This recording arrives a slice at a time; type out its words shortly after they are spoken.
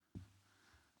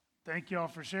Thank you all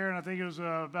for sharing. I think it was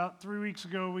about 3 weeks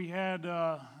ago we had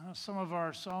some of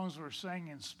our songs were sung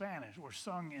in Spanish,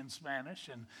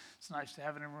 and it's nice to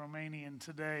have it in Romanian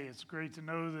today. It's great to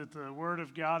know that the Word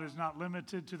of God is not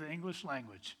limited to the English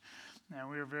language, and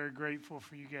we are very grateful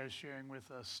for you guys sharing with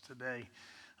us today.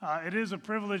 It is a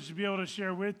privilege to be able to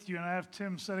share with you, and I have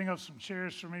Tim setting up some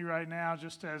chairs for me right now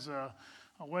just as a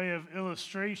way of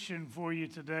illustration for you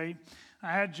today.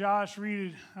 I had Josh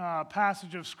read a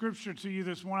passage of Scripture to you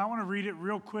this morning. I want to read it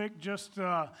real quick just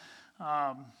from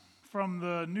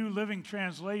the New Living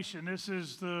Translation. This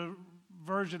is the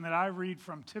version that I read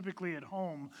from typically at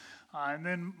home, and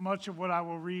then much of what I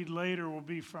will read later will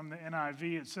be from the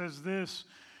NIV. It says this: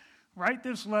 "Write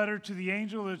this letter to the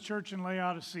angel of the church in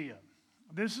Laodicea.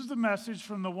 This is the message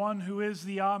from the one who is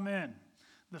the Amen,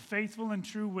 the faithful and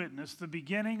true witness, the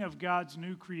beginning of God's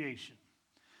new creation.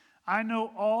 I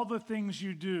know all the things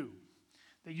you do,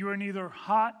 that you are neither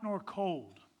hot nor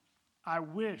cold. I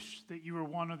wish that you were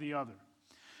one or the other.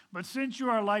 But since you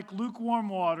are like lukewarm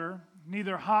water,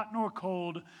 neither hot nor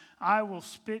cold, I will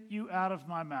spit you out of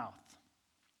my mouth.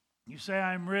 You say,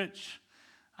 I am rich.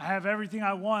 I have everything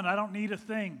I want. I don't need a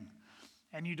thing.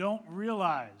 And you don't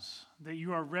realize that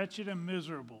you are wretched and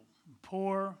miserable,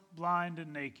 poor, blind,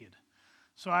 and naked.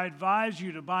 So I advise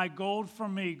you to buy gold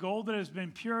from me, gold that has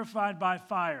been purified by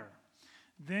fire.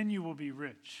 Then you will be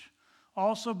rich.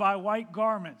 Also buy white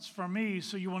garments from me,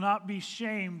 so you will not be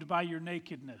shamed by your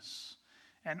nakedness,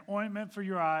 and ointment for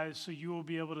your eyes, so you will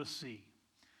be able to see.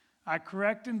 I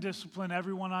correct and discipline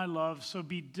everyone I love, so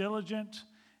be diligent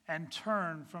and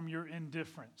turn from your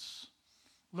indifference.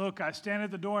 Look, I stand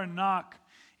at the door and knock.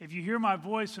 If you hear my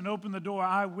voice and open the door,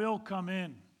 I will come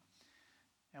in,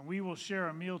 and we will share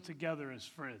a meal together as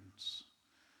friends.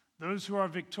 Those who are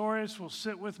victorious will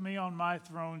sit with me on my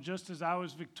throne, just as I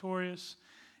was victorious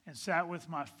and sat with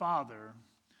my Father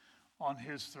on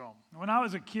his throne." When I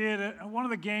was a kid, one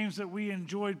of the games that we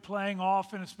enjoyed playing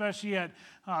often, especially at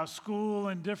school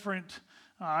and different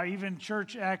even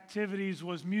church activities,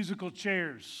 was musical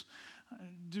chairs.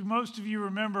 Do most of you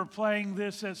remember playing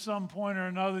this at some point or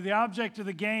another? The object of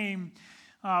the game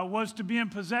was to be in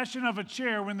possession of a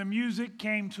chair when the music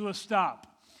came to a stop.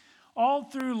 All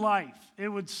through life, it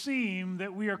would seem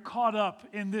that we are caught up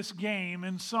in this game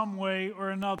in some way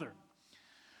or another.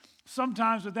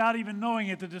 Sometimes without even knowing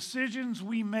it, the decisions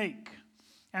we make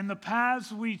and the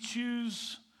paths we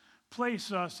choose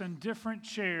place us in different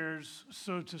chairs,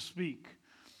 so to speak.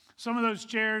 Some of those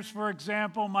chairs, for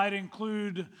example, might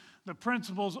include the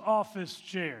principal's office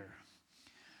chair,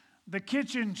 the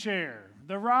kitchen chair,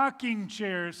 the rocking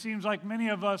chair. It seems like many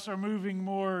of us are moving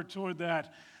more toward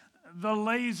that. The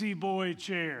lazy boy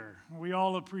chair. We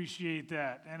all appreciate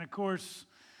that. And of course,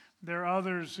 there are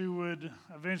others who would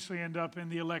eventually end up in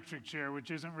the electric chair,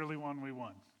 which isn't really one we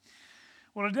want.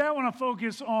 Well, today I want to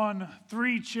focus on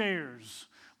 3 chairs.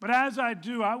 But as I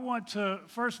do, I want to,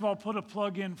 first of all, put a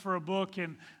plug in for a book.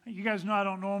 And you guys know I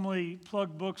don't normally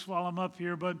plug books while I'm up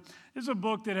here, but it's a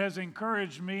book that has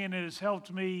encouraged me and it has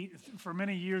helped me for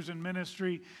many years in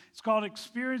ministry. It's called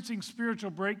Experiencing Spiritual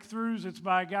Breakthroughs. It's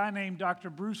by a guy named Dr.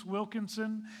 Bruce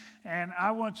Wilkinson. And I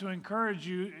want to encourage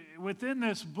you, within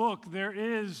this book, there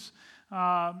is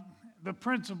the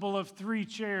principle of 3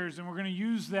 chairs, and we're going to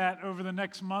use that over the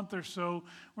next month or so.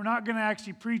 We're not going to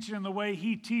actually preach it in the way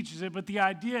he teaches it, but the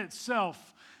idea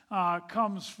itself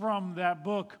comes from that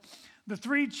book. The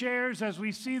 3 chairs, as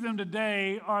we see them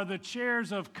today, are the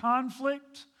chairs of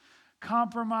conflict,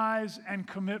 compromise, and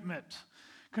commitment.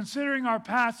 Considering our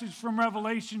passage from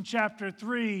Revelation chapter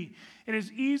 3, it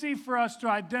is easy for us to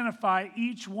identify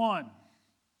each one.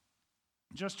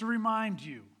 Just to remind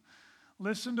you,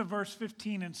 listen to verse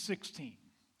 15 and 16.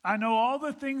 I know all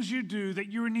the things you do, that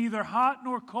you are neither hot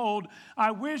nor cold. I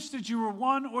wish that you were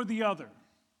one or the other.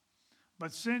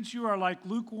 But since you are like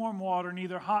lukewarm water,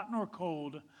 neither hot nor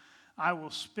cold, I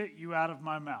will spit you out of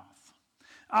my mouth.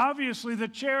 Obviously, the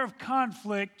chair of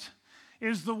conflict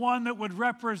is the one that would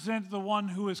represent the one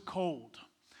who is cold.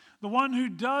 The one who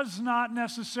does not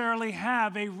necessarily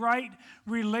have a right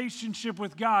relationship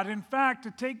with God. In fact,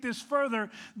 to take this further,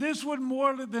 this would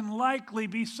more than likely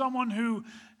be someone who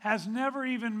has never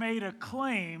even made a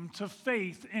claim to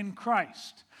faith in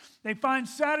Christ. They find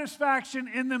satisfaction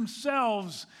in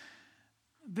themselves.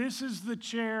 This is the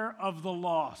chair of the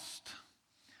lost.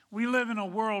 We live in a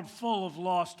world full of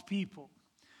lost people.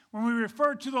 When we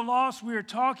refer to the lost, we are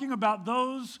talking about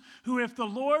those who, if the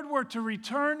Lord were to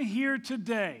return here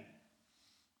today,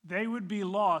 they would be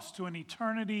lost to an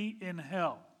eternity in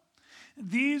hell.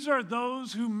 These are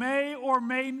those who may or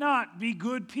may not be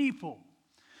good people,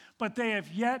 but they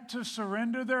have yet to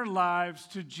surrender their lives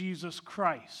to Jesus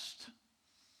Christ.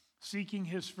 seeking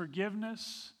his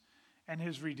forgiveness and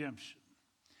his redemption.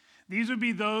 These would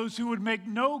be those who would make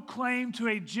no claim to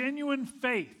a genuine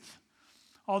faith,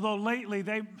 although lately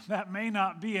that may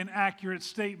not be an accurate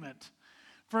statement.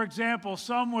 For example,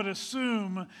 some would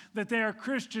assume that they are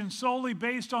Christians solely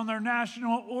based on their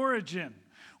national origin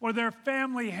or their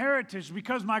family heritage.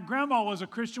 Because my grandma was a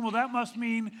Christian, well, that must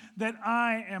mean that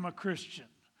I am a Christian.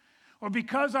 Or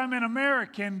because I'm an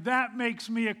American, that makes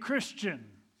me a Christian.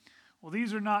 Well,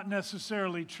 these are not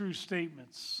necessarily true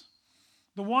statements.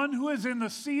 The one who is in the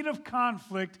seat of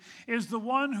conflict is the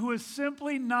one who is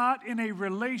simply not in a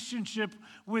relationship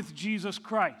with Jesus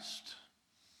Christ.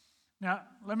 Now,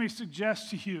 let me suggest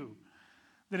to you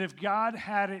that if God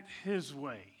had it his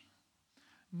way,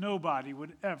 nobody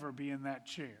would ever be in that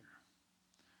chair.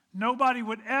 Nobody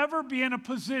would ever be in a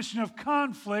position of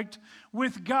conflict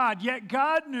with God. Yet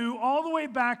God knew all the way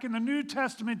back in the New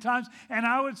Testament times, and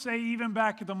I would say even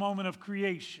back at the moment of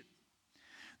creation,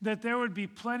 that there would be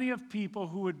plenty of people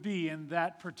who would be in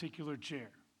that particular chair.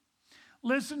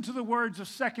 Listen to the words of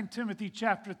 2 Timothy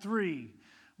chapter 3,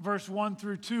 verse 1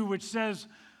 through 2, which says,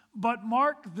 "But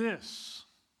mark this,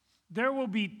 there will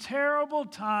be terrible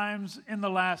times in the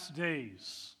last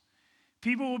days.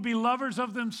 People will be lovers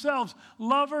of themselves,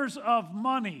 lovers of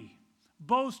money,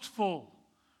 boastful,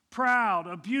 proud,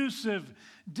 abusive,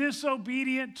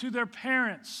 disobedient to their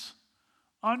parents,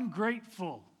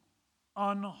 ungrateful,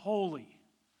 unholy."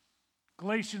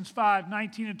 Galatians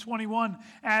 5:19 and 21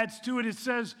 adds to it. It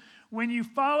says, "When you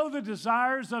follow the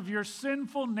desires of your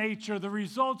sinful nature, the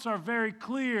results are very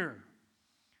clear.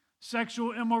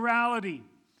 Sexual immorality,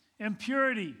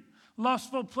 impurity,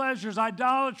 lustful pleasures,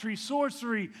 idolatry,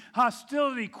 sorcery,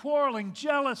 hostility, quarreling,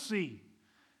 jealousy,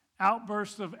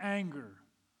 outbursts of anger,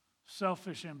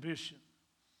 selfish ambition,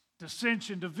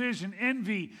 dissension, division,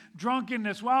 envy,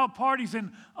 drunkenness, wild parties,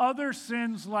 and other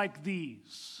sins like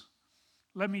these."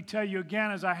 Let me tell you again,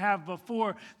 as I have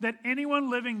before, that anyone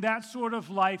living that sort of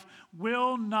life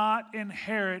will not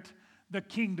inherit the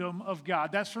kingdom of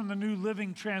God. That's from the New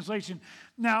Living Translation.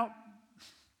 Now,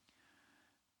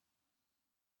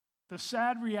 the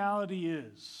sad reality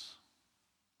is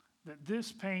that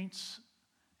this paints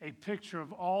a picture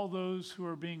of all those who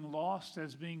are being lost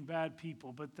as being bad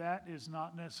people, but that is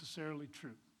not necessarily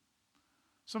true.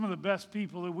 Some of the best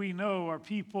people that we know are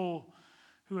people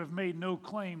who have made no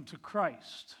claim to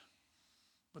Christ,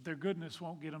 but their goodness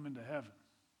won't get them into heaven.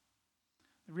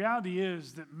 The reality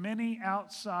is that many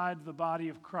outside the body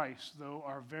of Christ, though,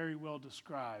 are very well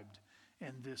described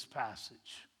in this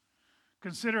passage.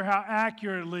 Consider how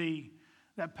accurately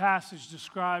that passage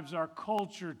describes our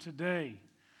culture today.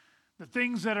 The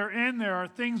things that are in there are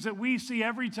things that we see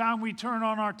every time we turn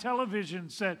on our television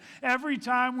set, every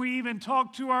time we even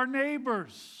talk to our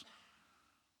neighbors.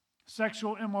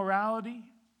 Sexual immorality,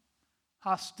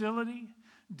 hostility,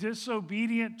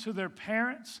 disobedient to their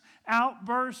parents,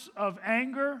 outbursts of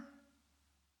anger.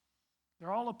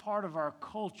 They're all a part of our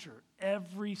culture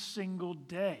every single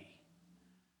day.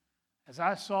 As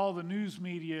I saw the news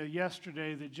media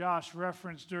yesterday that Josh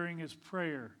referenced during his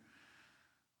prayer,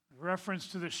 reference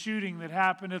to the shooting that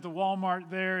happened at the Walmart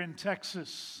there in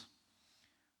Texas,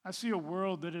 I see a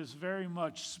world that is very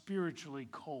much spiritually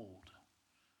cold.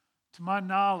 To my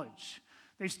knowledge,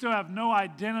 they still have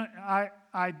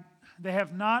they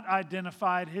have not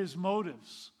identified his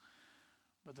motives.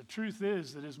 But the truth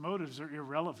is that his motives are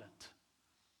irrelevant.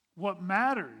 What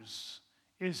matters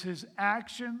is his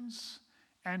actions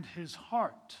and his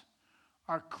heart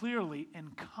are clearly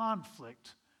in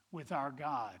conflict with our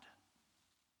God.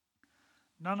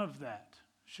 None of that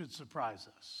should surprise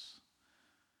us.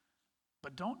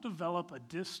 But don't develop a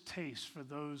distaste for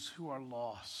those who are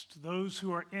lost, those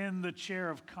who are in the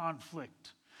chair of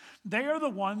conflict. They are the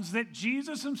ones that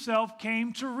Jesus himself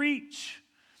came to reach.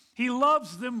 He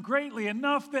loves them greatly,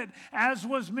 enough that, as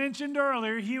was mentioned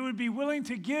earlier, he would be willing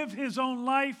to give his own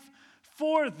life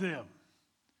for them.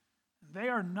 They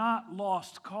are not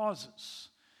lost causes.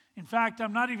 In fact,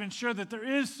 I'm not even sure that there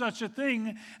is such a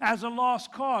thing as a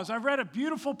lost cause. I read a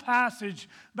beautiful passage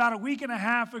about a week and a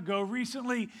half ago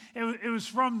recently. It was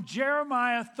from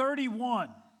Jeremiah 31,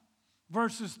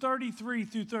 verses 33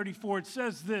 through 34. It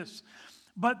says this,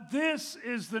 "But this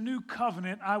is the new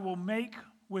covenant I will make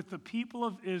with the people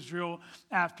of Israel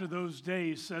after those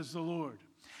days, says the Lord.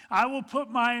 I will put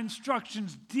my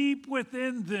instructions deep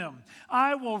within them.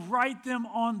 I will write them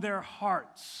on their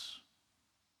hearts.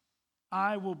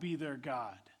 I will be their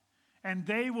God, and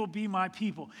they will be my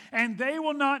people. And they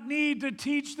will not need to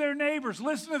teach their neighbors."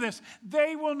 Listen to this.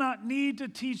 They will not need to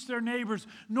teach their neighbors,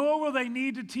 nor will they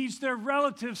need to teach their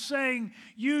relatives, saying,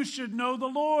 "You should know the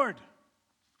Lord."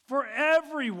 For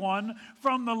everyone,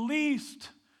 from the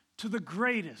least to the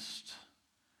greatest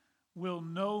will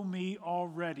know me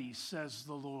already, says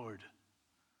the Lord.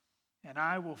 And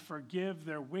I will forgive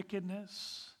their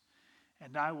wickedness,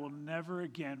 and I will never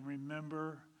again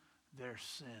remember their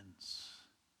sins.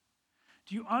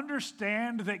 Do you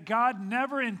understand that God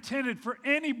never intended for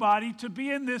anybody to be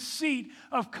in this seat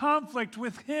of conflict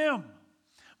with Him?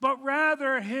 But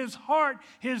rather His heart,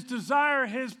 His desire,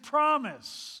 His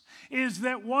promise is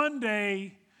that one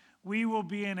day we will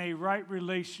be in a right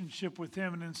relationship with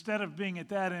Him, and instead of being at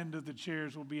that end of the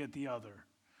chairs, we'll be at the other.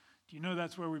 Do you know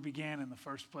that's where we began in the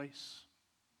first place?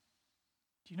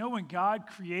 Do you know when God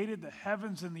created the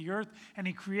heavens and the earth and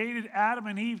He created Adam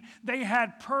and Eve, they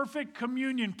had perfect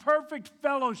communion, perfect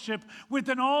fellowship with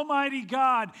an almighty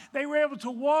God. They were able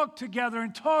to walk together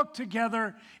and talk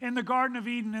together in the Garden of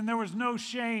Eden, and there was no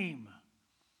shame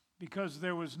because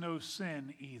there was no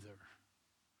sin either.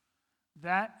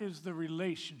 That is the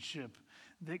relationship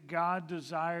that God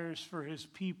desires for His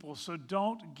people. So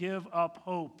don't give up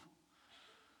hope,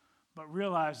 but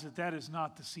realize that that is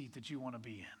not the seat that you want to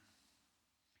be in.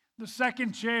 The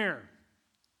second chair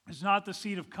is not the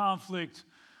seat of conflict,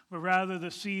 but rather the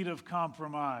seat of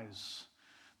compromise.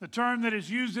 The term that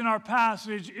is used in our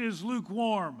passage is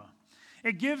lukewarm.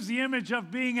 It gives the image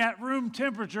of being at room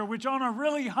temperature, which on a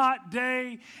really hot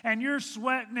day and you're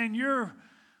sweating and you're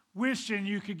wishing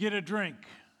you could get a drink,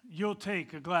 you'll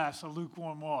take a glass of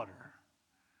lukewarm water.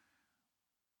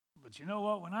 But you know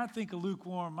what? When I think of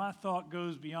lukewarm, my thought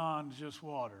goes beyond just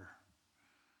water.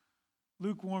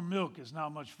 Lukewarm milk is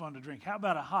not much fun to drink. How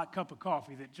about a hot cup of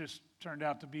coffee that just turned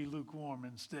out to be lukewarm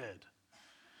instead?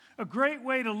 A great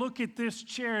way to look at this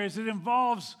chair is it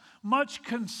involves much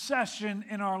concession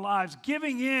in our lives,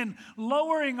 giving in,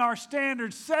 lowering our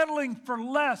standards, settling for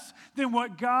less than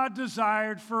what God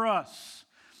desired for us.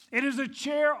 It is a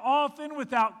chair often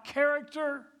without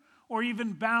character or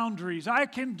even boundaries. I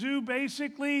can do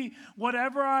basically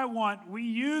whatever I want. We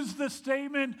use the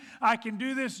statement, I can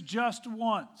do this just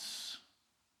once.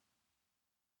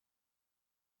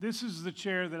 This is the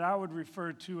chair that I would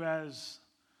refer to as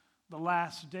the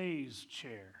last days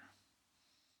chair.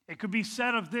 It could be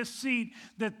said of this seat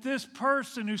that this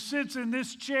person who sits in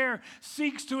this chair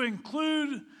seeks to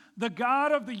include the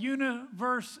God of the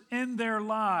universe in their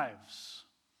lives.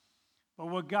 But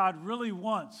what God really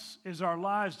wants is our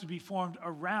lives to be formed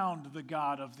around the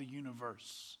God of the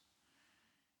universe.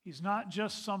 He's not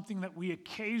just something that we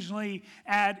occasionally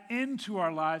add into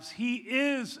our lives. He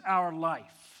is our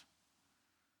life.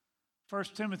 1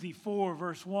 Timothy 4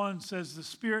 verse 1 says, the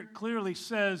Spirit clearly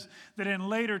says that in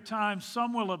later times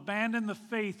some will abandon the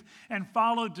faith and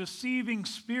follow deceiving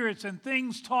spirits and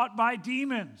things taught by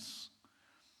demons.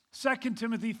 2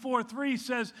 Timothy 4:3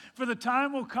 says, for the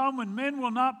time will come when men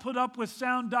will not put up with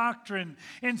sound doctrine.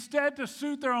 Instead, to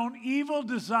suit their own evil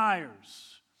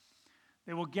desires,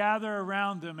 they will gather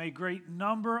around them a great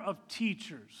number of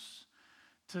teachers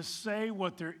to say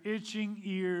what their itching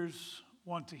ears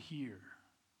want to hear.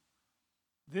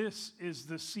 This is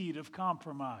the seat of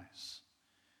compromise.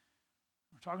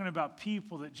 We're talking about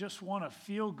people that just want a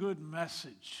feel-good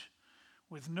message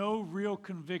with no real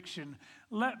conviction.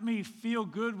 Let me feel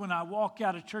good when I walk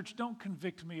out of church. Don't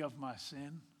convict me of my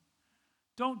sin.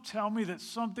 Don't tell me that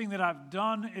something that I've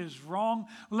done is wrong.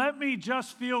 Let me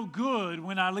just feel good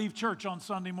when I leave church on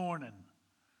Sunday morning.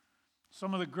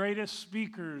 Some of the greatest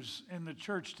speakers in the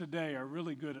church today are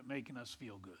really good at making us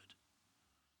feel good.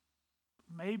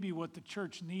 Maybe what the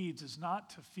church needs is not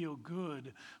to feel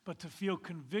good, but to feel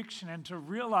conviction and to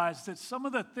realize that some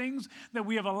of the things that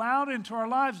we have allowed into our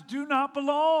lives do not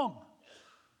belong.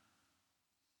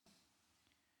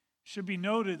 It should be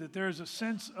noted that there is a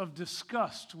sense of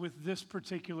disgust with this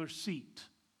particular seat.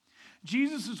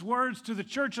 Jesus' words to the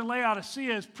church of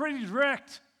Laodicea is pretty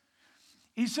direct.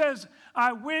 He says,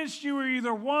 I wish you were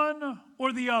either one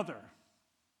or the other.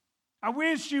 I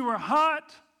wish you were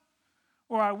hot,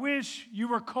 or I wish you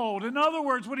were cold. In other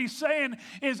words, what he's saying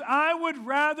is, I would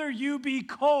rather you be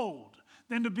cold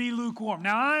than to be lukewarm.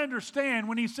 Now, I understand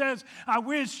when he says, I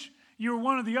wish you were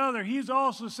one or the other, he's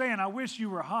also saying, I wish you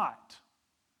were hot.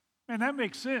 And that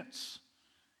makes sense.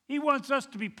 He wants us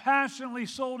to be passionately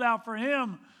sold out for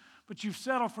him, but you've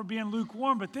settled for being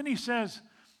lukewarm. But then he says,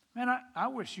 man, I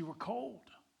wish you were cold.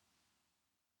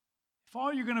 If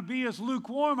all you're going to be is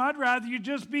lukewarm, I'd rather you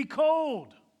just be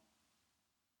cold.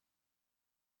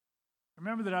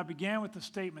 Remember that I began with the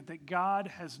statement that God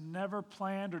has never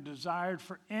planned or desired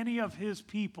for any of his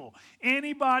people,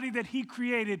 anybody that he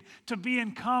created, to be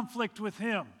in conflict with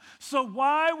him. So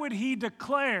why would he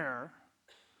declare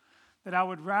that I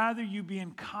would rather you be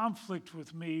in conflict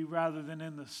with me rather than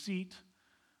in the seat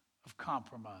of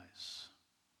compromise?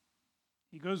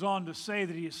 He goes on to say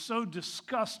that he is so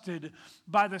disgusted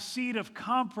by the seed of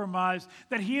compromise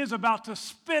that he is about to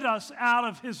spit us out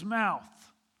of his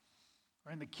mouth.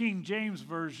 Or in the King James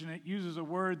Version, it uses a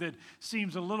word that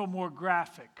seems a little more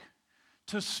graphic.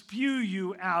 To spew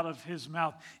you out of his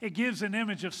mouth. It gives an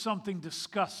image of something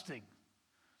disgusting.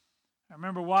 I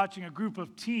remember watching a group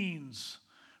of teens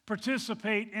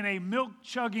participate in a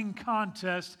milk-chugging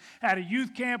contest at a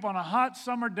youth camp on a hot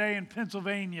summer day in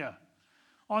Pennsylvania.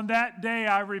 On that day,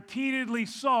 I repeatedly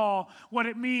saw what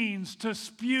it means to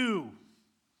spew,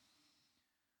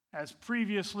 as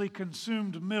previously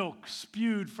consumed milk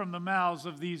spewed from the mouths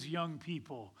of these young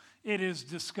people. It is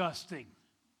disgusting.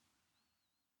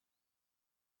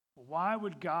 Why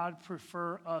would God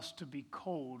prefer us to be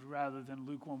cold rather than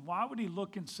lukewarm? Why would he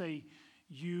look and say,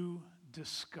 "You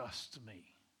disgust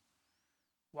me"?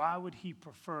 Why would he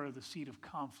prefer the seed of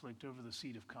conflict over the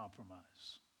seed of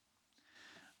compromise?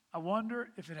 I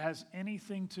wonder if it has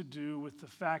anything to do with the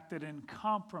fact that in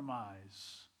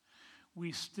compromise,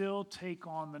 we still take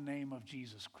on the name of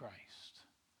Jesus Christ.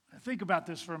 Now think about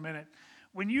this for a minute.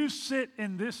 When you sit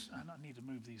in this, I need to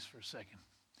move these for a second.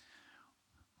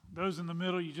 Those in the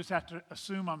middle, you just have to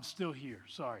assume I'm still here.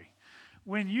 Sorry.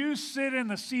 When you sit in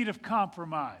the seat of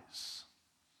compromise,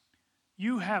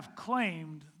 you have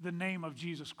claimed the name of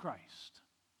Jesus Christ.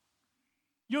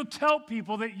 You'll tell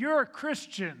people that you're a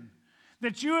Christian,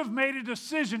 that you have made a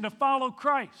decision to follow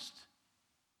Christ.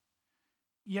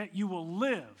 Yet you will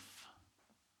live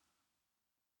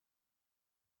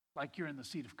like you're in the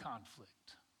seat of conflict.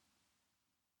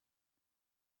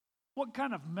 What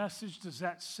kind of message does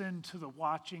that send to the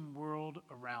watching world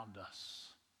around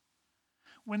us?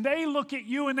 When they look at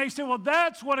you and they say, well,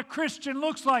 that's what a Christian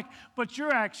looks like, but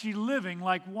you're actually living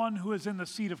like one who is in the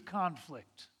seat of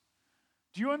conflict.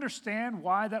 Do you understand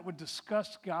why that would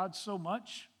disgust God so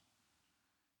much?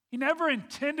 He never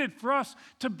intended for us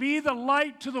to be the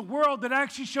light to the world that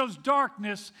actually shows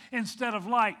darkness instead of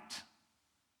light.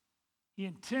 He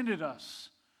intended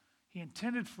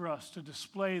for us to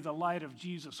display the light of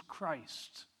Jesus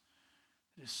Christ.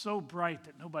 It is so bright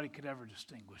that nobody could ever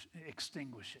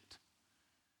extinguish it.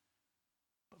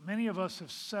 But many of us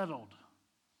have settled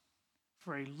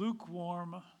for a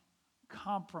lukewarm,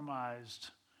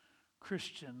 compromised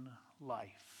Christian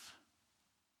life.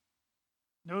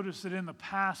 Notice that in the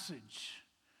passage,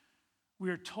 we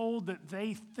are told that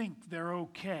they think they're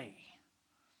okay.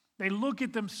 They look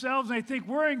at themselves and they think,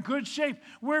 we're in good shape.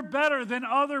 We're better than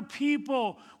other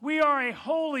people. We are a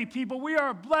holy people. We are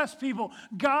a blessed people.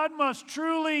 God must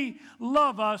truly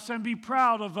love us and be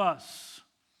proud of us.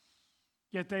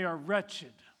 Yet they are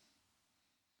wretched,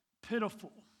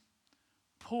 pitiful,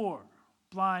 poor,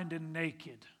 blind, and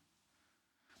naked.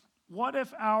 What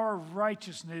if our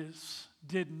righteousness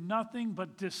did nothing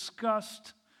but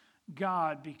disgust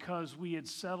God because we had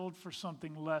settled for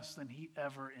something less than He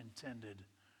ever intended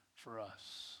for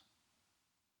us?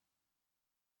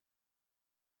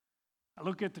 I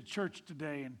look at the church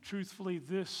today, and truthfully,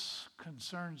 this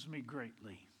concerns me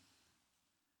greatly.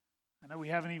 I know we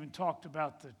haven't even talked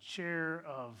about the chair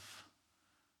of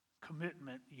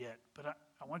commitment yet, but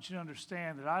I want you to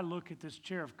understand that I look at this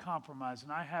chair of compromise,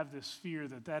 and I have this fear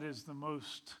that that is the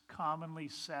most commonly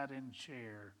sat in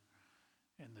chair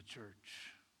in the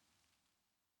church.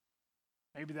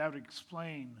 Maybe that would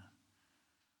explain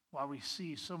why we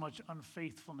see so much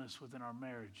unfaithfulness within our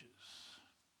marriages.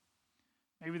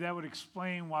 Maybe that would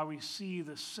explain why we see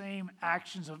the same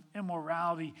actions of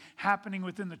immorality happening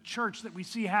within the church that we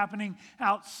see happening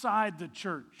outside the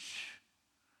church.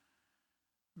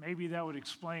 Maybe that would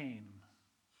explain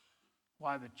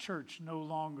why the church no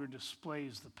longer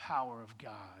displays the power of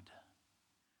God,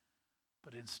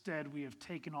 but instead we have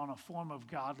taken on a form of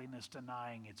godliness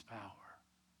denying its power.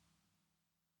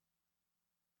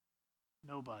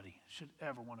 Nobody should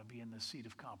ever want to be in this seat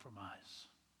of compromise,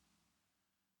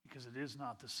 because it is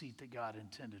not the seat that God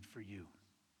intended for you.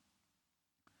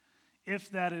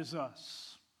 If that is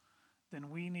us,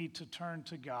 then we need to turn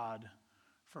to God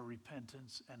for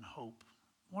repentance and hope.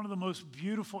 One of the most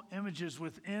beautiful images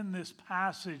within this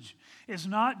passage is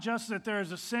not just that there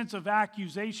is a sense of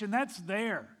accusation. That's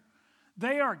there.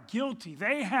 They are guilty.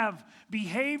 They have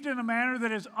behaved in a manner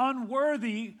that is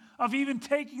unworthy of even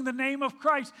taking the name of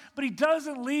Christ. But He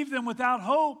doesn't leave them without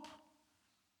hope.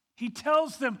 He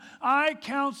tells them, I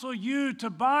counsel you to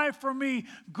buy from me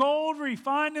gold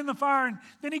refined in the fire. And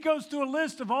then He goes through a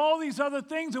list of all these other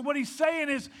things. And what He's saying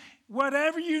is,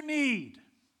 whatever you need,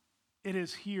 it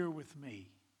is here with me.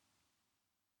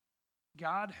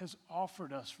 God has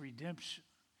offered us redemption.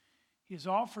 He has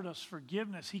offered us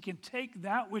forgiveness. He can take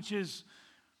that which is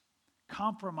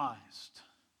compromised,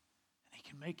 and He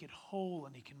can make it whole,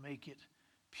 and He can make it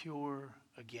pure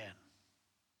again.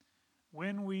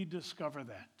 When we discover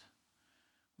that,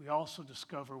 we also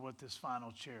discover what this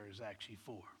final chair is actually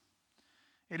for.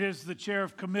 It is the chair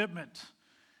of commitment.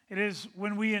 It is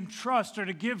when we entrust or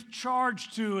to give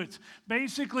charge to. It's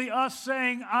basically us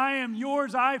saying, I am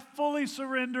yours. I fully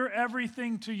surrender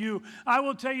everything to you. I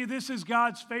will tell you, this is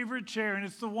God's favorite chair, and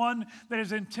it's the one that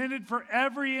is intended for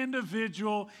every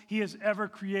individual He has ever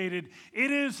created.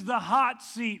 It is the hot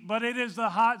seat, but it is the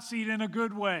hot seat in a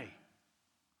good way.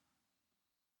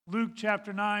 Luke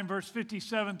chapter 9, verse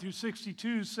 57 through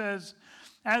 62 says,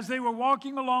 as they were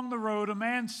walking along the road, a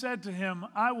man said to him,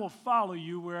 I will follow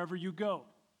you wherever you go.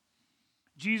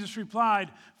 Jesus replied,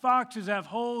 foxes have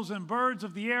holes and birds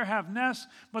of the air have nests,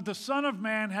 but the Son of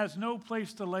Man has no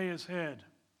place to lay his head.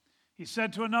 He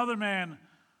said to another man,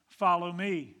 follow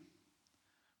me.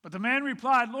 But the man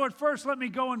replied, Lord, first let me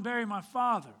go and bury my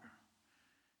father.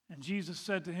 And Jesus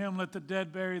said to him, let the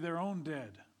dead bury their own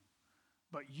dead,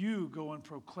 but you go and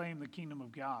proclaim the kingdom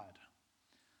of God.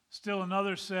 Still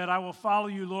another said, I will follow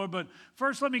you, Lord, but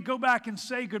first let me go back and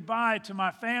say goodbye to my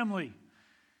family.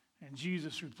 And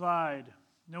Jesus replied,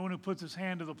 no one who puts his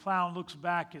hand to the plow and looks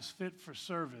back is fit for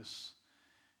service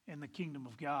in the kingdom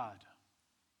of God.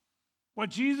 What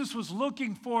Jesus was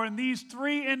looking for in these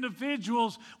three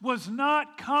individuals was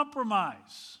not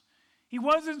compromise. He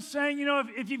wasn't saying,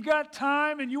 if you've got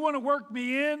time and you want to work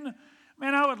me in,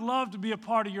 man, I would love to be a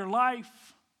part of your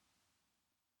life.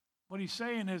 What he's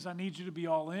saying is, I need you to be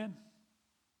all in.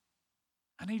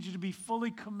 I need you to be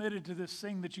fully committed to this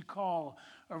thing that you call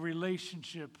a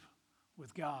relationship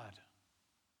with God.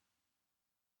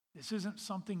 This isn't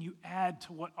something you add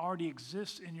to what already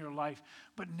exists in your life,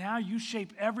 but now you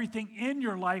shape everything in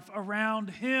your life around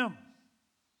Him.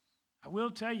 I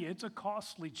will tell you, it's a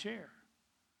costly chair.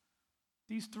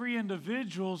 These three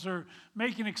individuals are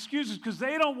making excuses because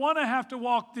they don't want to have to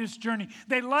walk this journey.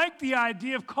 They like the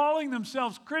idea of calling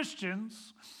themselves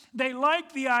Christians. They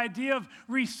like the idea of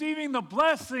receiving the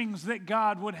blessings that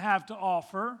God would have to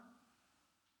offer,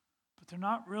 but they're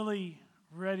not really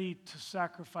ready to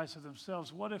sacrifice of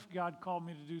themselves. What if God called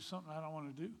me to do something I don't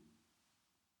want to do?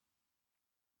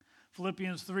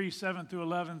 Philippians 3, 7 through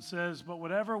 11 says, but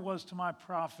whatever was to my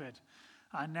profit,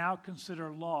 I now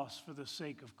consider loss for the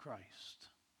sake of Christ.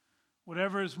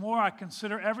 Whatever is more, I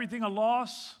consider everything a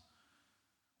loss.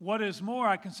 What is more,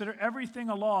 I consider everything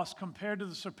a loss compared to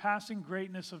the surpassing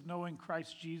greatness of knowing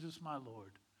Christ Jesus my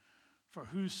Lord, for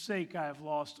whose sake I have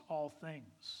lost all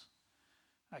things.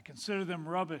 I consider them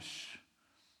rubbish,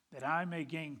 that I may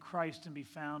gain Christ and be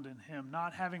found in Him,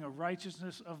 not having a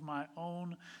righteousness of my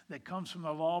own that comes from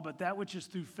the law, but that which is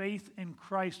through faith in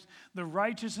Christ, the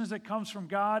righteousness that comes from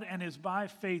God and is by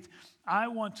faith. I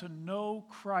want to know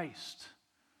Christ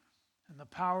and the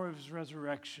power of His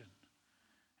resurrection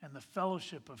and the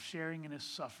fellowship of sharing in His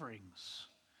sufferings,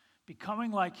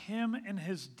 becoming like Him in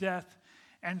His death,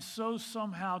 and so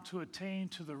somehow to attain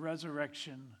to the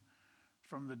resurrection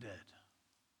from the dead.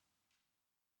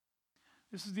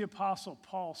 This is the Apostle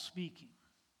Paul speaking,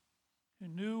 who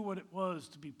knew what it was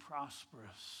to be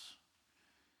prosperous.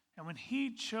 And when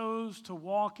he chose to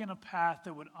walk in a path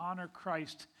that would honor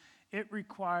Christ, it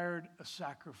required a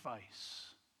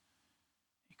sacrifice.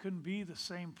 He couldn't be the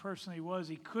same person he was.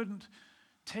 He couldn't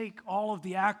take all of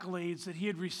the accolades that he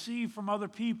had received from other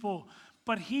people,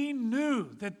 but he knew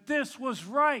that this was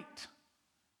right.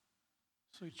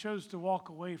 So he chose to walk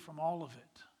away from all of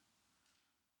it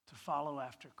to follow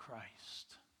after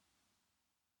Christ.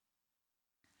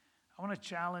 I want to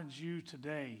challenge you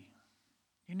today.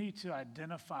 You need to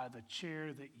identify the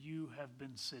chair that you have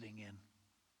been sitting in.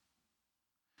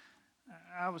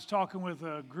 I was talking with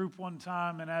a group one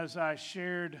time, and as I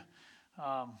shared,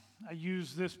 I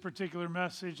used this particular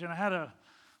message, and I had a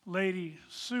lady,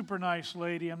 super nice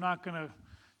lady. I'm not going to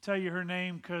tell you her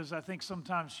name because I think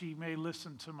sometimes she may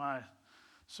listen to my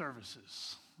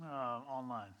services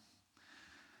online.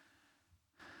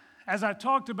 As I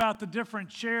talked about the different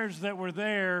chairs that were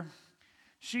there,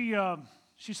 she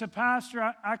said,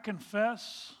 Pastor, I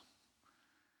confess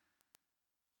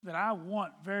that I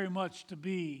want very much to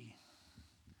be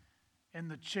in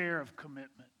the chair of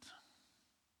commitment.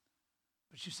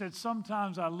 But she said,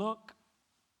 sometimes I look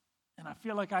and I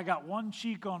feel like I got one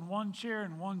cheek on one chair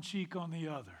and one cheek on the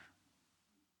other.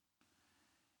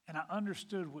 And I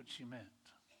understood what she meant.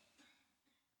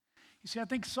 You see, I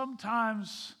think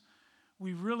sometimes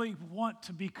we really want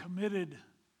to be committed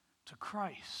to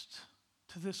Christ,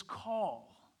 to this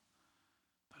call.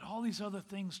 But all these other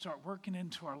things start working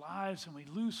into our lives and we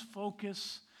lose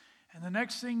focus. And the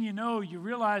next thing you know, you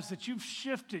realize that you've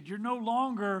shifted. You're no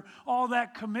longer all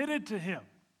that committed to Him.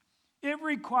 It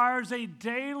requires a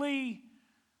daily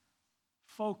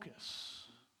focus,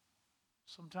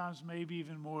 sometimes maybe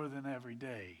even more than every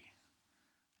day,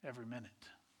 every minute.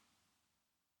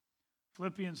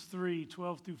 Philippians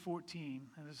 3:12-14,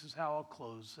 and this is how I'll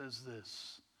close, says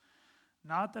this: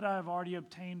 "Not that I have already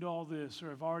obtained all this or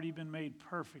have already been made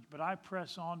perfect, but I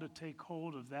press on to take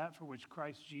hold of that for which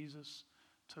Christ Jesus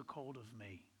took hold of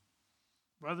me.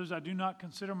 Brothers, I do not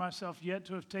consider myself yet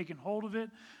to have taken hold of it,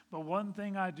 but one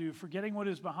thing I do, forgetting what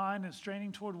is behind and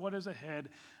straining toward what is ahead,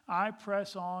 I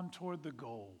press on toward the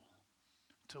goal,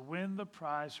 to win the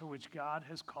prize for which God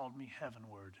has called me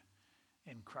heavenward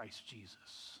in Christ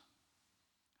Jesus."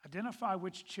 Identify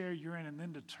which chair you're in and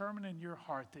then determine in your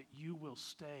heart that you will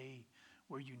stay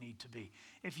where you need to be.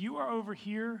 If you are over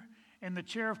here in the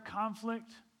chair of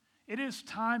conflict, it is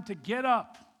time to get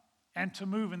up and to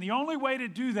move. And the only way to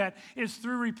do that is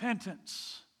through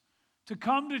repentance. To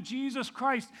come to Jesus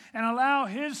Christ and allow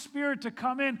His Spirit to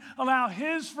come in, allow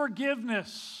His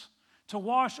forgiveness to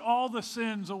wash all the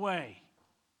sins away.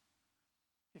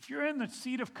 If you're in the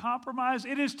seat of compromise,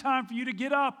 it is time for you to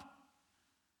get up.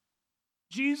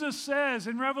 Jesus says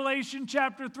in Revelation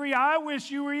chapter 3, "I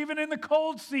wish you were even in the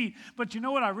cold seat, but you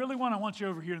know what I really want? I want you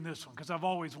over here in this one because I've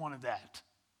always wanted that."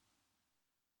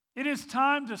 It is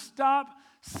time to stop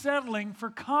settling for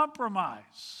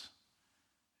compromise.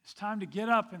 It's time to get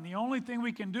up, and the only thing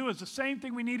we can do is the same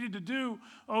thing we needed to do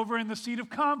over in the seat of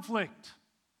conflict.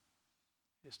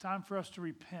 It's time for us to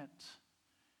repent,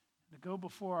 to go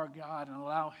before our God and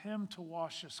allow Him to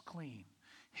wash us clean,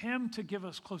 Him to give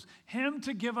us close, Him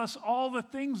to give us all the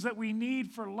things that we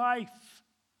need for life.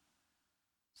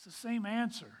 It's the same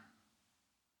answer.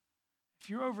 If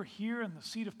you're over here in the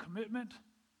seat of commitment,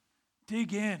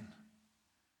 dig in.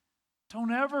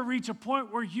 Don't ever reach a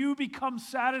point where you become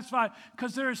satisfied,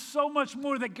 because there is so much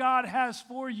more that God has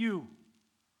for you.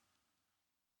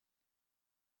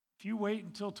 If you wait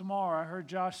until tomorrow, I heard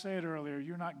Josh say it earlier,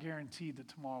 you're not guaranteed that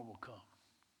tomorrow will come.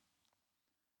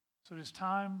 So it is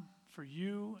time for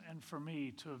you and for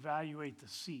me to evaluate the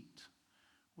seat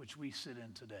which we sit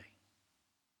in today.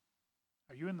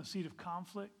 Are you in the seat of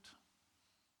conflict,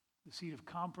 the seat of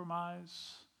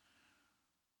compromise,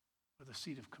 or the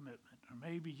seat of commitment? Or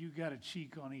maybe you got a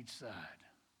cheek on each side.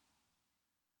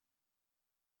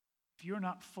 If you're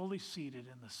not fully seated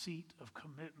in the seat of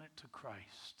commitment to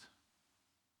Christ,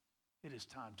 it is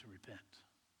time to repent.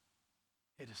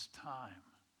 It is time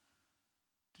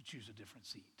to choose a different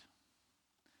seat.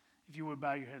 If you would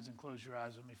bow your heads and close your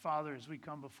eyes with me. Father, as we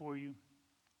come before you,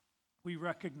 we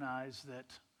recognize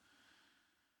that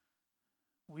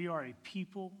we are a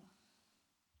people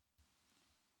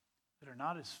that are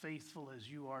not as faithful as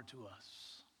you are to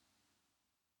us.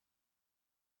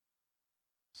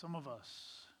 Some of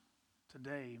us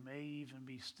today may even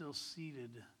be still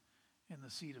seated in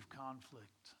the seat of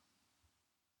conflict.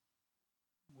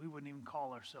 We wouldn't even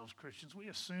call ourselves Christians. We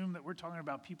assume that we're talking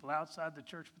about people outside the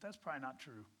church, but that's probably not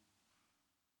true.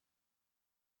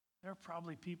 There are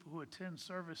probably people who attend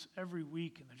service every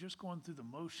week and they're just going through the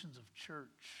motions of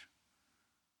church.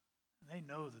 And they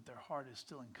know that their heart is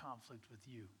still in conflict with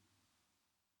you.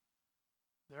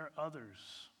 There are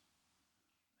others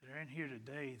that are in here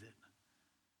today that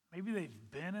maybe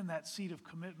they've been in that seat of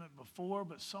commitment before,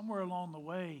 but somewhere along the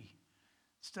way,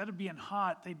 instead of being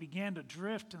hot, they began to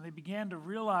drift and they began to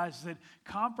realize that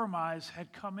compromise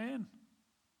had come in.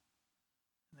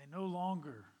 And they no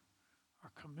longer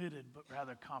are committed, but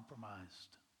rather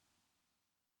compromised.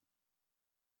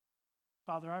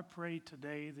 Father, I pray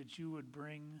today that you would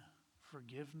bring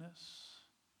forgiveness.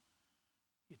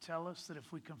 You tell us that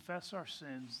if we confess our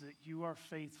sins, that you are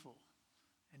faithful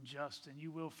and just, and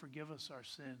you will forgive us our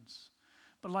sins.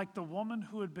 But like the woman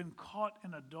who had been caught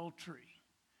in adultery,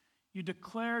 you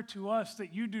declare to us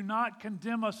that you do not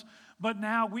condemn us, but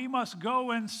now we must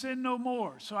go and sin no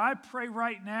more. So I pray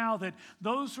right now that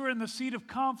those who are in the seat of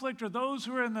conflict or those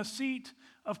who are in the seat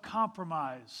of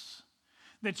compromise,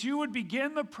 that you would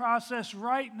begin the process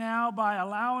right now by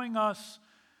allowing us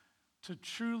to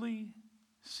truly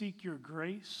seek your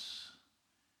grace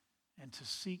and to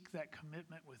seek that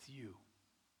commitment with you.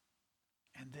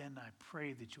 And then I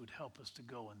pray that you would help us to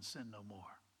go and sin no more.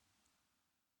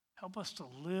 Help us to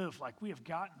live like we have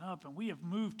gotten up and we have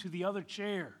moved to the other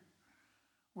chair,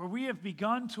 where we have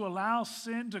begun to allow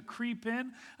sin to creep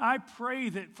in. I pray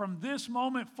that from this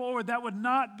moment forward, that would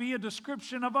not be a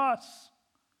description of us.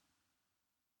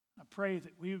 I pray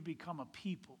that we would become a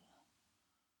people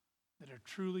that are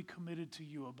truly committed to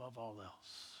you above all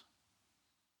else.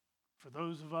 For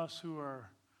those of us who are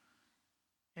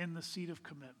in the seat of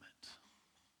commitment,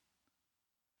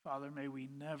 Father, may we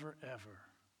never, ever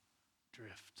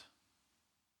drift.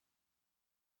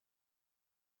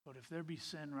 But if there be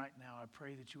sin right now, I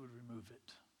pray that you would remove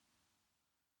it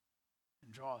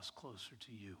and draw us closer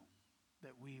to you,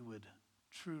 that we would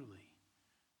truly,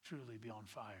 truly be on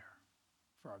fire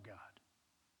for our God.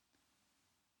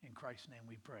 In Christ's name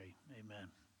we pray. Amen.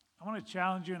 I want to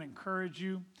challenge you and encourage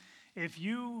you. If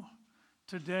you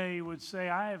today would say,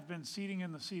 I have been sitting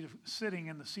in the seat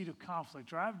of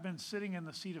conflict, or I've been sitting in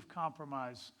the seat of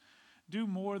compromise, do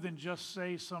more than just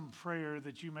say some prayer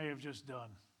that you may have just done.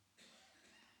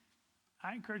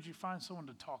 I encourage you to find someone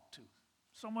to talk to,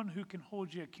 someone who can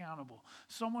hold you accountable,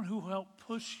 someone who will help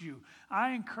push you.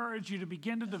 I encourage you to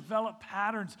begin to develop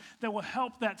patterns that will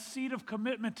help that seed of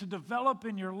commitment to develop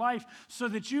in your life so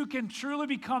that you can truly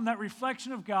become that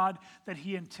reflection of God that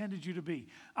He intended you to be.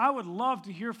 I would love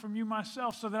to hear from you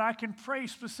myself so that I can pray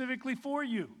specifically for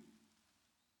you.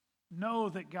 Know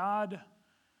that God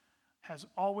has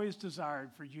always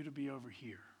desired for you to be over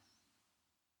here.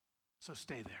 So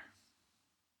stay there.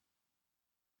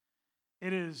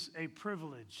 It is a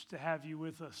privilege to have you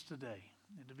with us today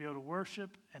and to be able to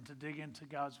worship and to dig into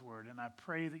God's Word. And I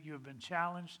pray that you have been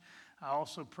challenged. I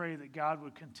also pray that God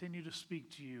would continue to speak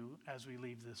to you as we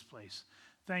leave this place.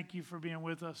 Thank you for being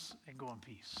with us, and go in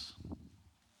peace.